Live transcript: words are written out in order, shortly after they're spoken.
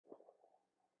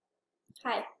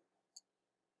Hi.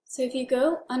 So if you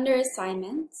go under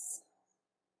assignments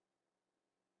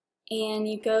and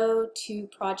you go to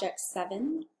project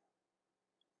 7,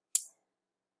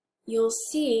 you'll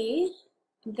see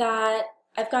that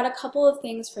I've got a couple of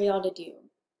things for y'all to do.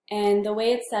 And the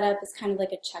way it's set up is kind of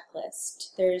like a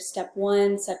checklist. There's step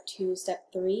 1, step 2,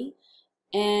 step 3,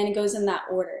 and it goes in that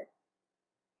order.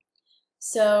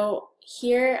 So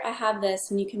here I have this,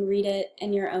 and you can read it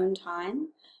in your own time,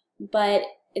 but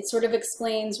it sort of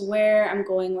explains where I'm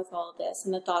going with all of this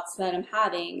and the thoughts that I'm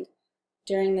having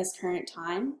during this current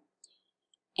time.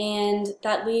 And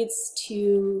that leads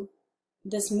to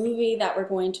this movie that we're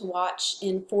going to watch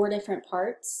in 4 different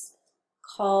parts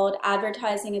called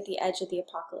Advertising at the Edge of the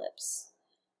Apocalypse.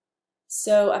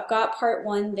 So I've got part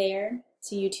 1 there.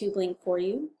 It's a YouTube link for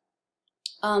you.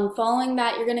 Following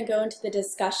that, you're going to go into the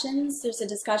discussions. There's a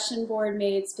discussion board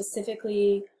made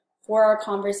specifically for our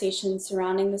conversation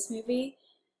surrounding this movie,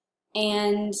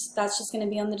 and that's just going to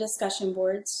be on the discussion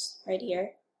boards right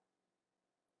here.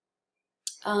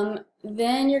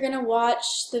 Then you're going to watch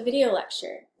the video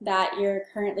lecture that you're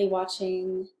currently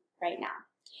watching right now,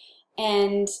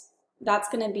 and that's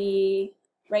going to be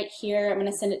right here. I'm going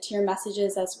to send it to your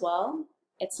messages as well.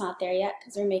 It's not there yet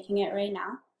because we're making it right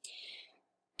now.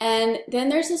 And then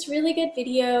there's this really good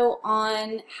video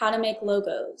on how to make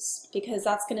logos, because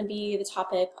that's going to be the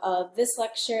topic of this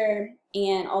lecture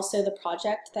and also the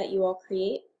project that you all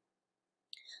create.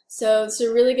 So it's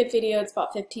a really good video. It's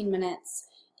about 15 minutes.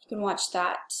 You can watch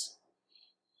that.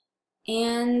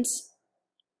 And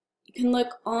you can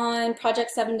look on Project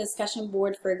 7 discussion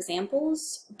board for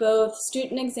examples, both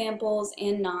student examples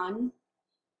and non.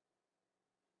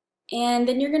 And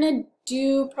then you're going to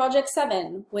do Project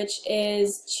 7, which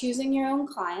is choosing your own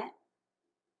client.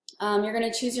 You're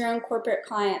going to choose your own corporate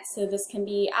client, so this can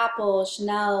be Apple,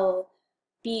 Chanel,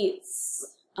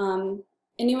 Beats,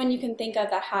 anyone you can think of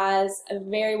that has a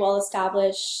very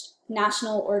well-established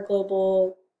national or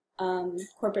global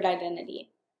corporate identity.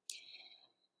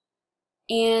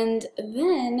 And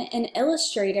then in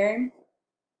Illustrator,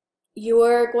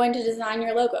 you're going to design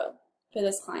your logo for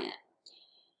this client.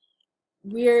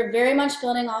 We're very much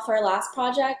building off our last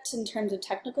project in terms of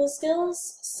technical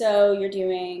skills. So you're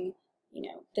doing,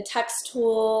 the text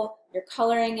tool, you're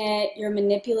coloring it, you're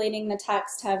manipulating the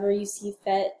text however you see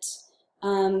fit.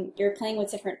 You're playing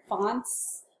with different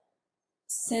fonts.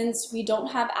 Since we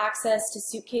don't have access to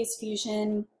Suitcase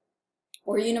Fusion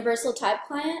or Universal Type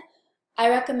Client, I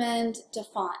recommend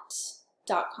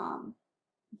dafont.com,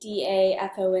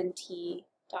 dafont.com.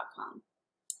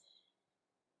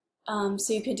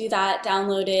 So you could do that,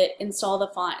 download it, install the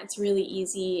font. It's really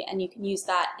easy, and you can use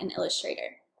that in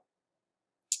Illustrator.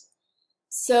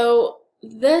 So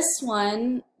this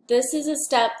is a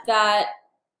step that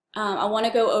I want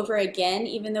to go over again,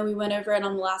 even though we went over it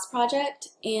on the last project,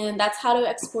 and that's how to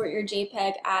export your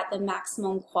JPEG at the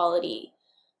maximum quality.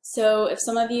 So if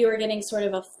some of you are getting sort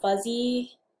of a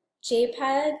fuzzy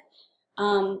JPEG,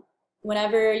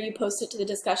 whenever you post it to the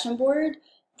discussion board,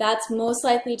 that's most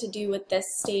likely to do with this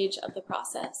stage of the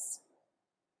process.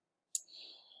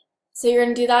 So you're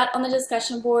going to do that on the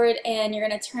discussion board, and you're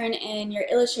going to turn in your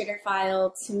Illustrator file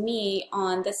to me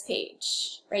on this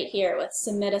page right here with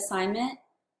Submit Assignment,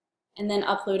 and then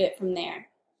upload it from there.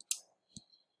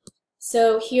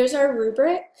 So here's our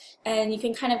rubric, and you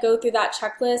can kind of go through that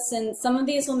checklist, and some of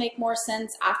these will make more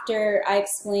sense after I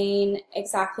explain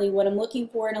exactly what I'm looking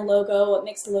for in a logo, what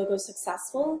makes a logo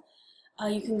successful.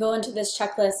 You can go into this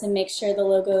checklist and make sure the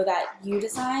logo that you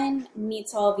design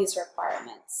meets all of these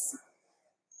requirements.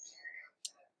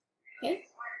 Okay,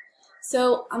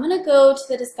 so I'm going to go to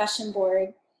the discussion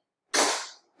board,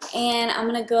 and I'm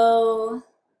going to go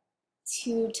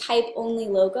to type only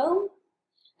logo.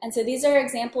 And so these are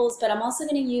examples, but I'm also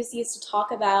going to use these to talk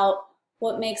about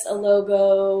what makes a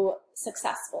logo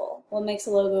successful, what makes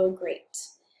a logo great.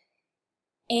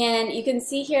 And you can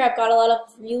see here I've got a lot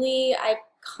of really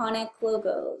iconic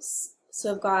logos.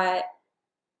 So I've got,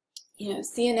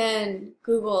 CNN,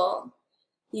 Google.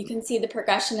 You can see the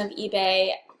progression of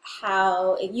eBay,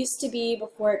 how it used to be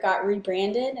before it got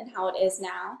rebranded and how it is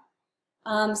now.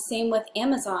 Same with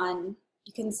Amazon.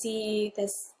 You can see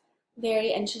this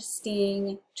very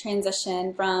interesting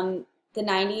transition from the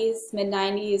 90s,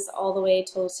 mid-90s, all the way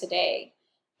till today,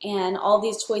 and all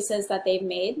these choices that they've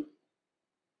made.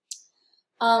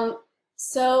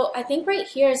 So I think right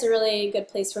here is a really good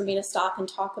place for me to stop and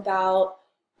talk about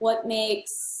what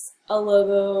makes a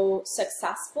logo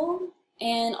successful,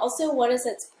 and also what is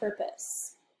its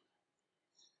purpose.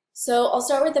 So I'll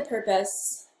start with the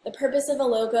purpose. The purpose of a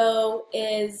logo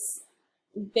is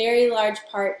very large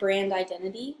part brand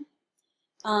identity.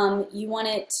 You want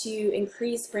it to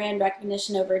increase brand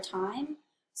recognition over time.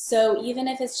 So even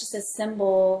if it's just a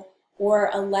symbol or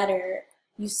a letter,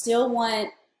 you still want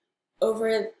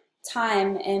over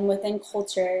time and within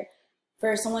culture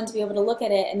for someone to be able to look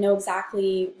at it and know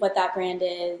exactly what that brand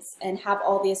is and have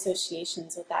all the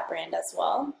associations with that brand as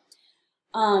well.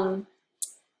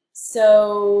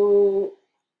 So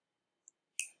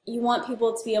you want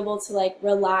people to be able to like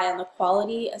rely on the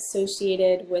quality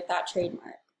associated with that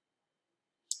trademark.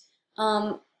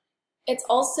 It's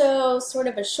also sort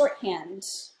of a shorthand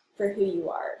for who you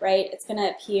are, right? It's going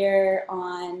to appear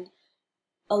on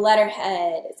a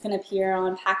letterhead, it's going to appear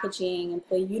on packaging,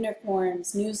 employee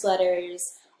uniforms,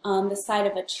 newsletters, the side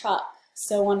of a truck,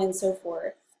 so on and so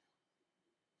forth.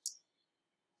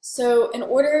 So in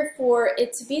order for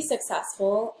it to be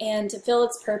successful and to fill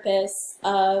its purpose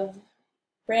of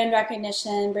brand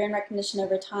recognition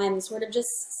over time, sort of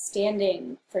just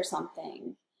standing for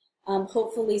something,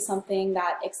 hopefully something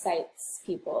that excites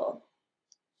people.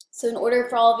 So in order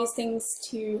for all of these things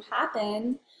to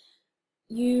happen,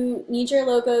 you need your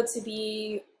logo to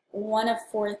be one of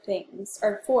four things,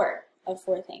 or four of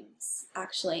four things,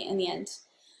 actually, in the end.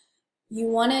 You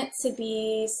want it to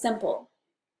be simple.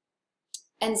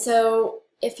 And so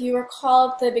if you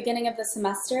recall at the beginning of the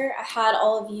semester, I had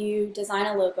all of you design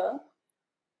a logo,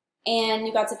 and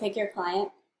you got to pick your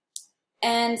client.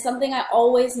 And something I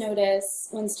always notice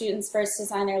when students first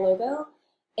design their logo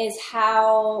is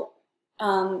how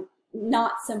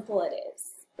not simple it is.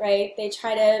 Right? They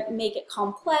try to make it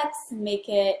complex, make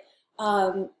it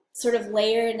sort of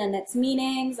layered in its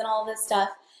meanings and all this stuff.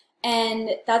 And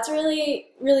that's really,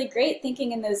 really great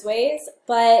thinking in those ways.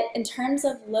 But in terms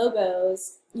of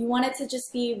logos, you want it to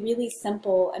just be really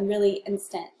simple and really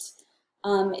instant.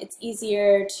 It's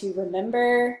easier to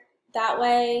remember that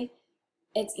way.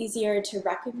 It's easier to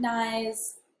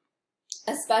recognize,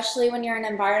 especially when you're in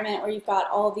an environment where you've got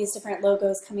all of these different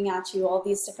logos coming at you, all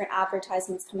these different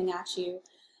advertisements coming at you.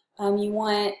 You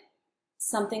want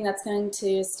something that's going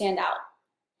to stand out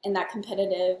in that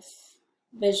competitive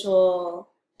visual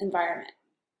environment.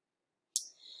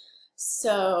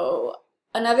 So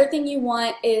another thing you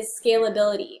want is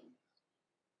scalability.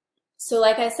 So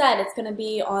like I said, it's going to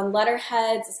be on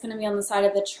letterheads, it's going to be on the side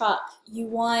of the truck. You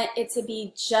want it to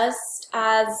be just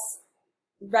as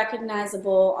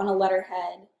recognizable on a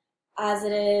letterhead as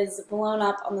it is blown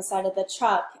up on the side of the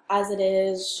truck, as it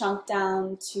is shrunk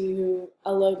down to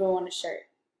a logo on a shirt.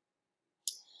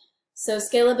 So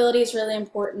scalability is really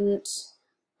important.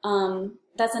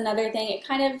 That's another thing. It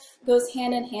kind of goes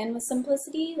hand in hand with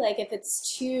simplicity. Like if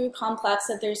it's too complex,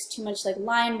 if there's too much like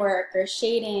line work or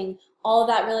shading, all of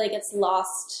that really gets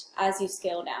lost as you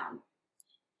scale down.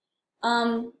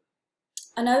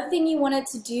 Another thing you wanted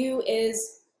to do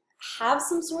is have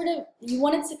some sort of, you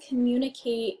wanted to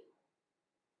communicate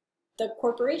the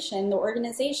corporation, the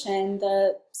organization,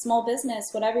 the small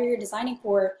business, whatever you're designing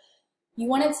for, you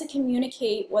wanted to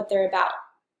communicate what they're about.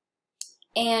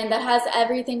 And that has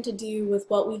everything to do with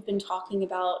what we've been talking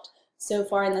about so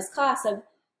far in this class of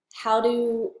how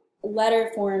do letter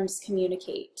forms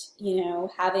communicate, you know,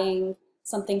 having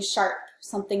something sharp,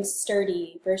 something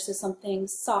sturdy versus something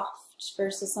soft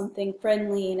versus something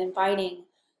friendly and inviting.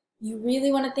 You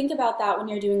really want to think about that when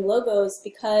you're doing logos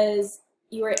because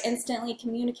you are instantly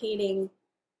communicating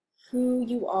who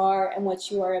you are and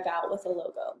what you are about with a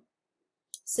logo.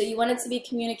 So you want it to be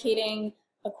communicating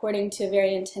according to a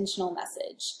very intentional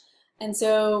message. And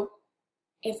so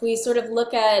if we sort of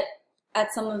look at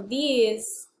some of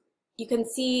these, you can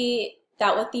see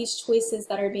that with these choices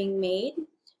that are being made,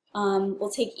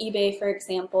 we'll take eBay for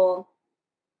example,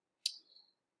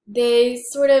 they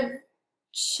sort of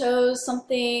chose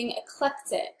something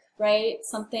eclectic, right?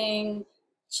 Something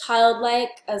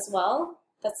childlike as well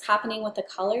that's happening with the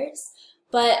colors,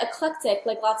 but eclectic,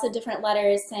 like lots of different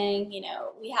letters saying, you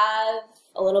know, we have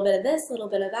a little bit of this, a little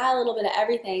bit of that, a little bit of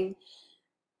everything.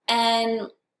 And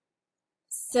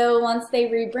so once they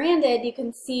rebranded, you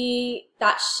can see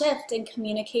that shift in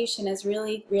communication is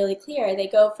really, really clear. They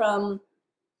go from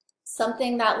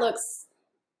something that looks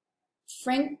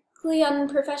frankly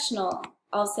unprofessional,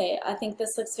 I'll say, I think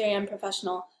this looks very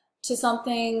unprofessional, to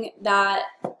something that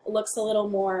looks a little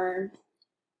more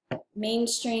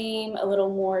mainstream, a little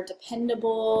more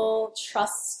dependable,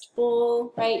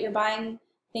 trustable, right? You're buying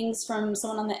things from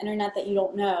someone on the internet that you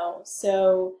don't know.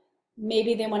 So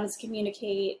maybe they wanted to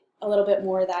communicate a little bit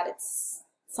more that it's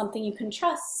something you can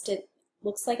trust. It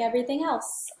looks like everything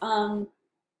else.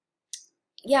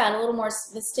 Yeah, and a little more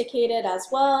sophisticated as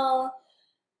well.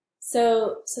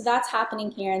 So that's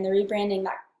happening here in the rebranding,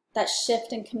 that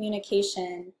shift in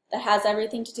communication that has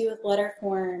everything to do with letter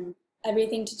form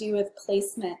everything to do with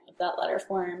placement of that letter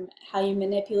form, how you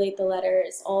manipulate the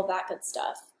letters, all of that good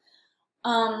stuff.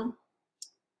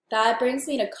 That brings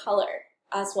me to color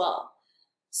as well.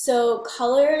 So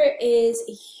color is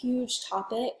a huge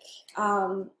topic.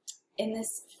 In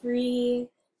this free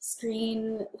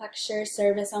screen lecture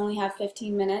service, I only have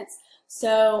 15 minutes.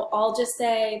 So I'll just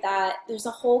say that there's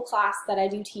a whole class that I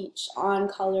do teach on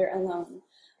color alone.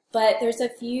 But there's a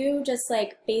few just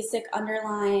like basic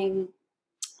underlying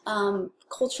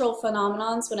cultural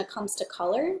phenomenons when it comes to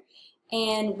color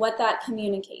and what that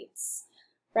communicates,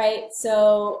 right?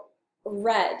 So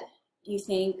red, you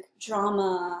think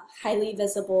drama, highly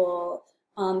visible,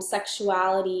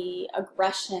 sexuality,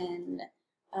 aggression,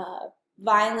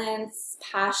 violence,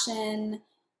 passion.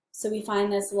 So we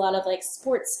find this a lot of like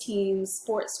sports teams,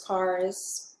 sports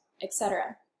cars,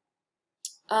 etc.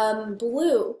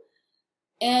 Blue,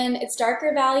 in its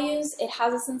darker values, it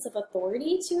has a sense of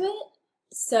authority to it.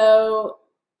 So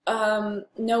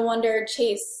no wonder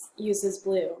Chase uses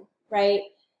blue, right?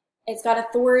 It's got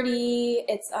authority,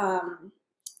 it's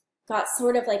got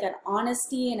sort of like an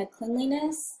honesty and a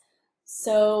cleanliness.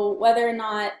 So whether or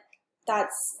not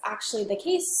that's actually the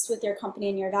case with your company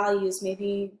and your values,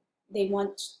 maybe they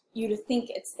want you to think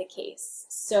it's the case.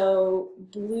 So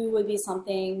blue would be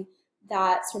something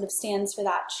that sort of stands for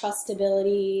that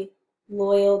trustability,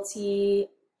 loyalty,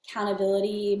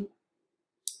 accountability.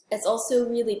 It's also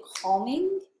really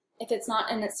calming if it's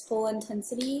not in its full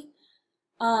intensity.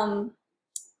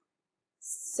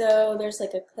 So there's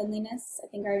like a cleanliness. I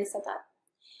think I already said that.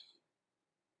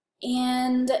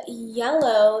 And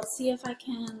yellow, let's see if I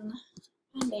can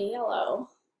find a yellow.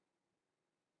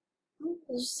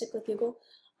 I'll just stick with Google.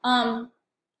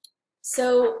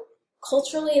 So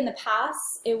culturally in the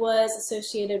past, it was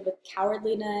associated with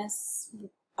cowardliness,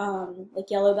 like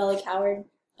yellow belly coward.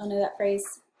 I don't know that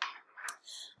phrase.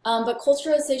 But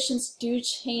cultural associations do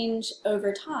change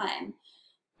over time.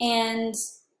 And,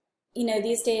 you know,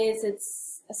 these days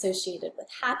it's associated with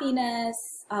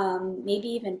happiness, maybe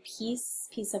even peace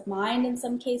of mind in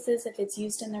some cases if it's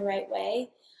used in the right way.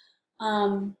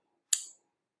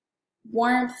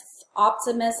 Warmth,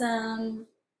 optimism,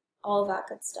 all of that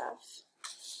good stuff.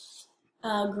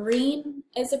 Green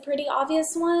is a pretty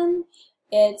obvious one.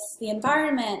 It's the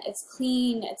environment, it's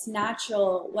clean, it's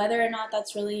natural. Whether or not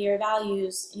that's really your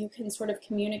values, you can sort of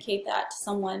communicate that to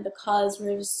someone because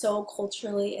we're so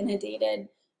culturally inundated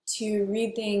to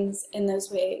read things in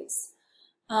those ways.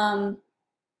 You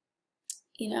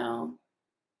know,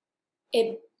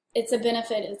 it's a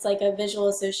benefit, it's like a visual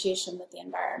association with the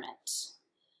environment.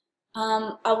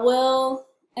 I will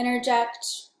interject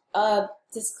a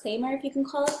disclaimer, if you can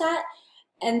call it that,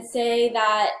 and say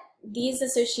that these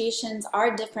associations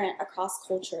are different across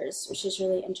cultures, which is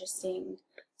really interesting.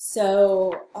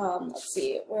 So let's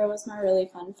see, where was my really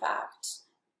fun fact?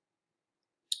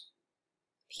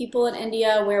 People in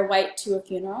India wear white to a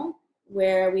funeral,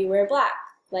 where we wear black,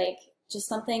 like just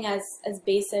something as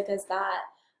basic as that.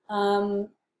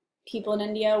 People in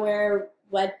India wear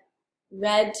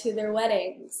red to their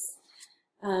weddings,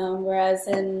 whereas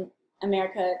in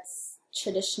America it's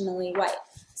traditionally white.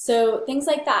 So things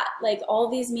like that, like all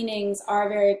these meanings are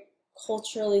very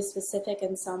culturally specific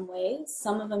in some ways.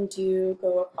 Some of them do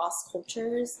go across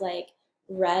cultures, like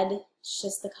red, it's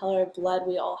just the color of blood,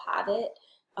 we all have it.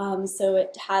 So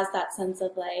it has that sense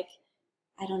of like,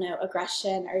 I don't know,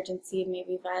 aggression, urgency,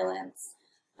 maybe violence,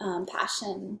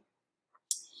 passion.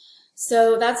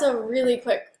 So that's a really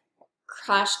quick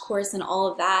crash course in all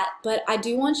of that. But I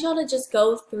do want y'all to just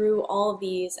go through all of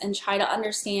these and try to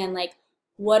understand like,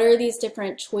 what are these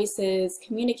different choices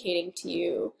communicating to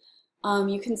you?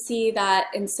 You can see that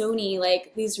in Sony,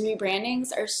 like these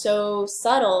rebrandings are so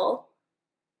subtle,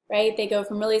 right? They go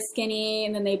from really skinny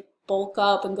and then they bulk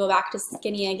up and go back to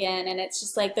skinny again. And it's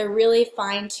just like they're really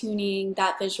fine-tuning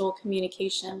that visual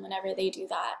communication whenever they do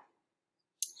that.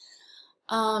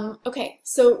 Okay,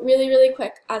 so really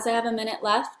quick, as I have a minute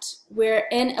left, we're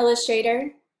in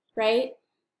Illustrator, right?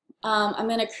 I'm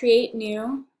gonna create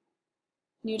new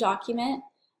document.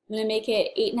 I'm going to make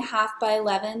it 8.5 by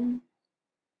 11.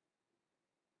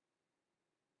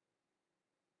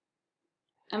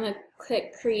 I'm going to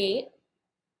click create.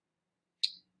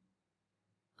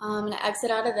 I'm going to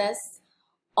exit out of this.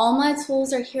 All my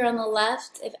tools are here on the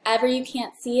left. If ever you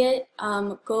can't see it,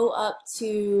 go up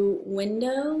to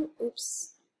window.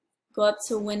 Oops. Go up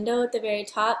to window at the very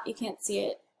top. You can't see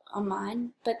it on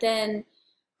mine. But then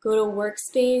go to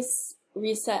workspace,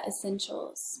 reset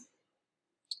essentials.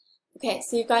 Okay,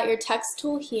 so you've got your text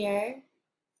tool here,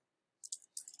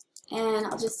 and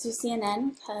I'll just do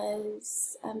CNN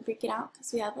because I'm freaking out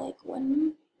because we have like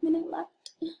 1 minute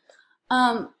left.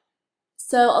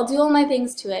 So I'll do all my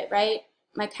things to it, right?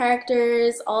 My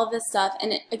characters, all of this stuff.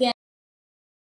 And again,